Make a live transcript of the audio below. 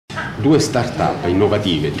Due start-up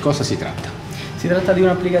innovative, di cosa si tratta? Si tratta di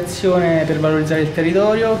un'applicazione per valorizzare il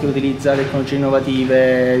territorio che utilizza tecnologie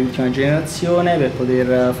innovative di ultima generazione per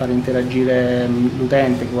poter far interagire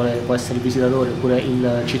l'utente, che può essere il visitatore oppure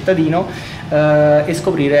il cittadino, e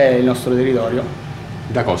scoprire il nostro territorio.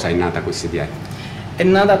 Da cosa è nata questa idea? È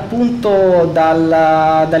nata appunto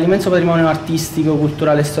dall'immenso patrimonio artistico,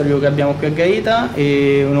 culturale e storico che abbiamo qui a Gaeta,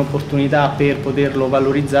 e un'opportunità per poterlo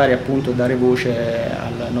valorizzare e appunto dare voce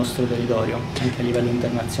al nostro territorio anche a livello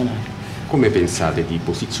internazionale. Come pensate di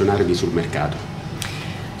posizionarvi sul mercato?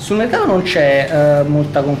 Sul mercato non c'è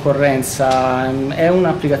molta concorrenza, è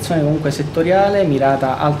un'applicazione comunque settoriale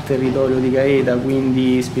mirata al territorio di Gaeta,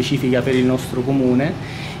 quindi specifica per il nostro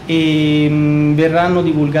comune, e verranno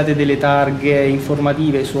divulgate delle targhe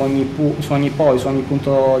informative su ogni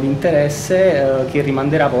punto di interesse che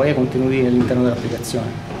rimanderà poi ai contenuti all'interno dell'applicazione.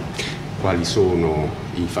 Quali sono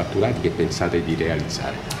i fatturati che pensate di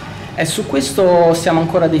realizzare? E su questo stiamo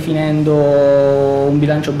ancora definendo un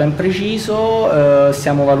bilancio ben preciso,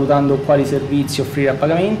 stiamo valutando quali servizi offrire a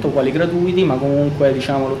pagamento, quali gratuiti, ma comunque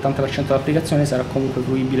diciamo l'80% dell'applicazione sarà comunque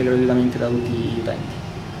fruibile gratuitamente da tutti gli utenti.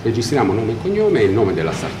 Registriamo nome e cognome e il nome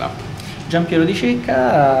della startup. Gianpiero DI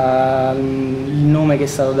CECCA, il nome che è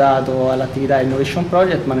stato dato all'attività è Innovation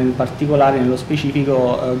Project, ma nel particolare, nello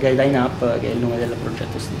specifico, Gaeta In App, che è il nome del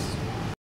progetto stesso.